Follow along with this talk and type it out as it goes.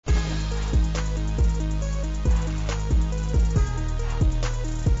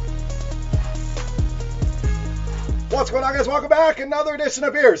What's going on, guys? Welcome back. Another edition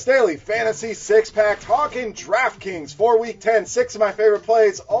of Beers Daily Fantasy Six-Pack, talking DraftKings for Week 10. 6 of my favorite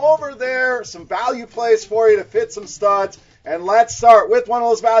plays over there. Some value plays for you to fit some studs. And let's start with one of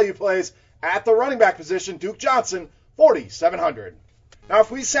those value plays at the running back position, Duke Johnson, 4,700. Now,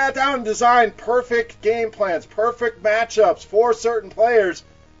 if we sat down and designed perfect game plans, perfect matchups for certain players,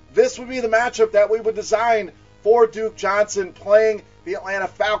 this would be the matchup that we would design for Duke Johnson playing the Atlanta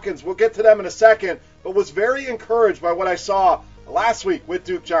Falcons. We'll get to them in a second, but was very encouraged by what I saw last week with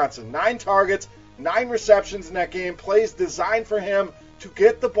Duke Johnson. 9 targets, 9 receptions in that game, plays designed for him to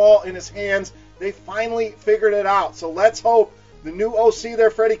get the ball in his hands. They finally figured it out. So let's hope the new OC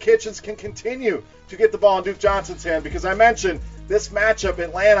there, Freddie Kitchens, can continue to get the ball in Duke Johnson's hand, because I mentioned this matchup,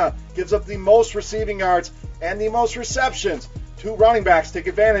 Atlanta gives up the most receiving yards and the most receptions to running backs. Take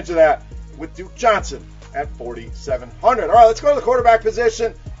advantage of that with Duke Johnson at 4,700. All right, let's go to the quarterback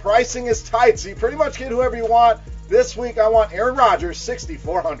position. Pricing is tight, so you pretty much get whoever you want. This week, I want Aaron Rodgers,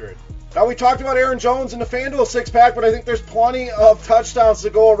 6,400. Now, we talked about Aaron Jones in the FanDuel six-pack, but I think there's plenty of touchdowns to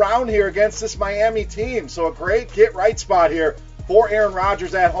go around here against this Miami team. So a great get-right spot here for Aaron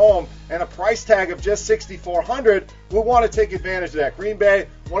Rodgers at home, and a price tag of just 6,400. We want to take advantage of that. Green Bay,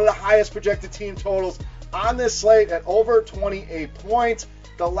 one of the highest projected team totals on this slate at over 28 points.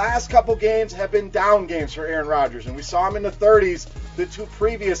 The last couple games have been down games for Aaron Rodgers, and we saw him in the 30s the 2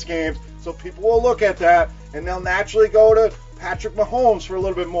 previous games. So people will look at that, and they'll naturally go to Patrick Mahomes for a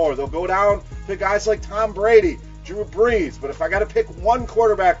little bit more. They'll go down to guys like Tom Brady, Drew Brees. But if I got to pick one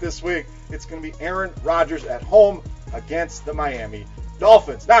quarterback this week, it's going to be Aaron Rodgers at home against the Miami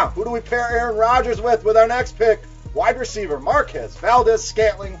Dolphins. Now, who do we pair Aaron Rodgers with our next pick? Wide receiver Marquez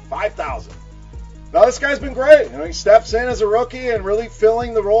Valdes-Scantling, 5,000. Now, this guy's been great. He steps in as a rookie and really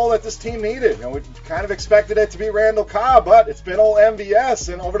filling the role that this team needed. We kind of expected it to be Randall Cobb, but it's been old MVS.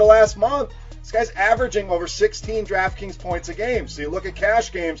 And over the last month, this guy's averaging over 16 DraftKings points a game. So you look at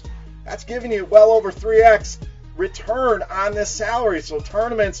cash games, that's giving you well over 3x return on this salary. So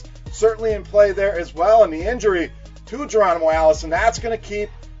tournaments certainly in play there as well. And the injury to Geronimo Allison, that's going to keep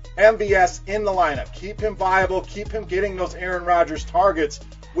MVS in the lineup, keep him viable, keep him getting those Aaron Rodgers targets,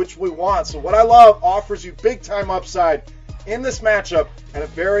 which we want. So what I love, offers you big time upside in this matchup at a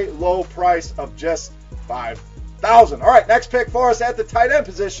very low price of just 5,000. All right, next pick for us at the tight end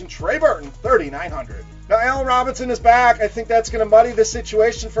position, Trey Burton, 3,900. Now, Allen Robinson is back. I think that's going to muddy the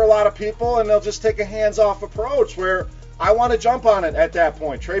situation for a lot of people, and they'll just take a hands-off approach where I want to jump on it at that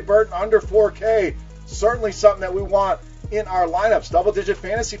point. Trey Burton under 4K, certainly something that we want in our lineups. Double-digit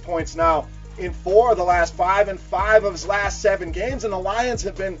fantasy points now in 4 of the last 5 and 5 of his last 7 games, and the Lions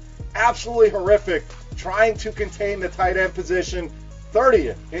have been absolutely horrific trying to contain the tight end position,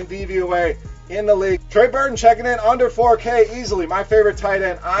 30th in DVOA in the league. Trey Burton checking in under 4K easily. My favorite tight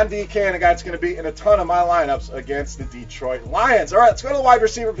end on DK, and a guy that's going to be in a ton of my lineups against the Detroit Lions. All right, let's go to the wide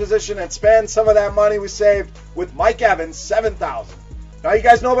receiver position and spend some of that money we saved with Mike Evans, 7,000. Now, you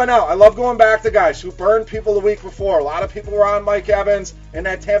guys know by now, I love going back to guys who burned people the week before. A lot of people were on Mike Evans in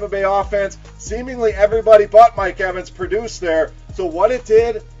that Tampa Bay offense. Seemingly everybody but Mike Evans produced there. So what it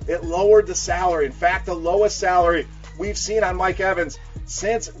did, it lowered the salary. In fact, the lowest salary we've seen on Mike Evans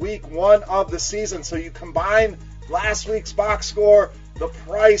since week 1 of the season. So you combine last week's box score, the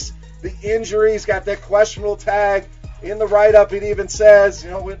price, the injuries, got that questionable tag. In the write-up, it even says,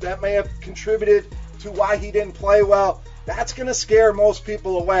 that may have contributed to why he didn't play well. That's going to scare most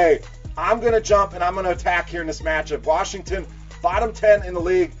people away. I'm going to jump and I'm going to attack here in this matchup. Washington, bottom 10 in the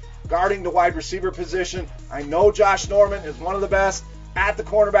league, guarding the wide receiver position. I know Josh Norman is one of the best at the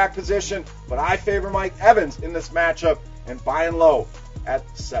cornerback position, but I favor Mike Evans in this matchup and buying low at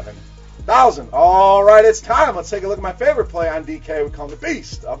 7,000. All right, it's time. Let's take a look at my favorite play on DK. We call him the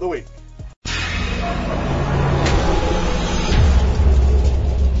Beast of the Week.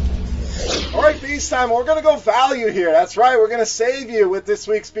 All right, Beast time. We're going to go value here. That's right. We're going to save you with this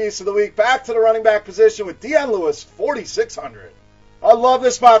week's Beast of the Week. Back to the running back position with Dion Lewis, 4,600. I love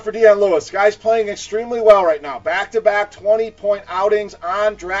this spot for Dion Lewis. Guy's playing extremely well right now. Back-to-back 20-point outings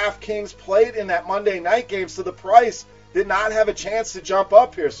on DraftKings. Played in that Monday night game, so the price did not have a chance to jump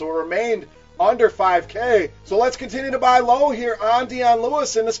up here. So it remained under 5K. So let's continue to buy low here on Dion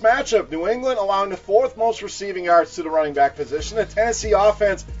Lewis in this matchup. New England allowing the 4th most receiving yards to the running back position. The Tennessee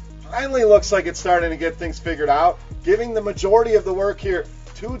offense finally looks like it's starting to get things figured out, giving the majority of the work here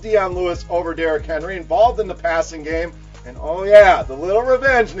to Dion Lewis over Derrick Henry, involved in the passing game. And oh yeah, the little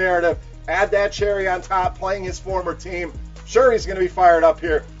revenge narrative. Add that cherry on top, playing his former team. Sure, he's going to be fired up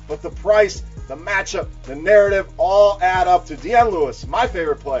here, but the price, the matchup, the narrative all add up to Dion Lewis, my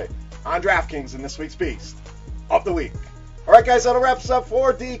favorite play on DraftKings in this week's Beast of the Week. All right, guys, that'll wrap us up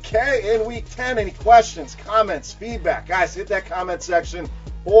for DK in Week 10. Any questions, comments, feedback? Guys, hit that comment section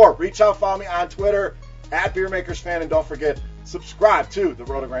or reach out, follow me on Twitter at Beermakersfan, and don't forget, subscribe to the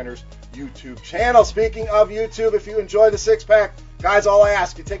RotoGrinders YouTube channel. Speaking of YouTube, if you enjoy the six-pack, guys, all I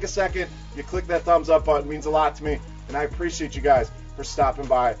ask, you take a second, you click that thumbs up button. It means a lot to me, and I appreciate you guys for stopping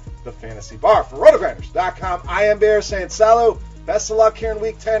by the Fantasy Bar. For RotoGrinders.com, I am Bear saying salut. Best of luck here in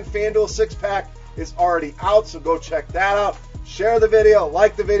Week 10. FanDuel six-pack is already out, so go check that out. Share the video,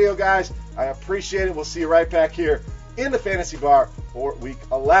 like the video, guys. I appreciate it. We'll see you right back here in the Fantasy Bar for Week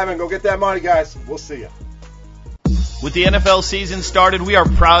 11. Go get that money, guys. We'll see you. With the NFL season started, we are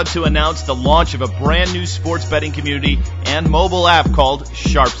proud to announce the launch of a brand new sports betting community and mobile app called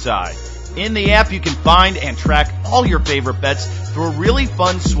SharpSide. In the app, you can find and track all your favorite bets through a really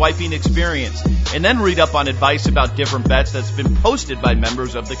fun swiping experience, and then read up on advice about different bets that's been posted by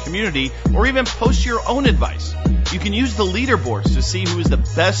members of the community, or even post your own advice. You can use the leaderboards to see who is the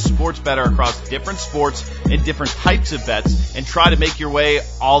best sports bettor across different sports and different types of bets, and try to make your way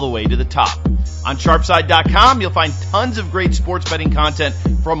all the way to the top. On sharpside.com, you'll find tons of great sports betting content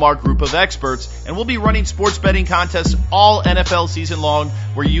from our group of experts, and we'll be running sports betting contests all NFL season long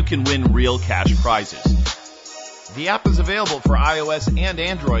where you can win real cash prizes. The app is available for iOS and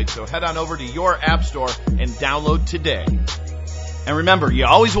Android, so head on over to your app store and download today. And remember, you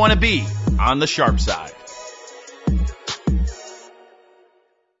always want to be on the sharp side.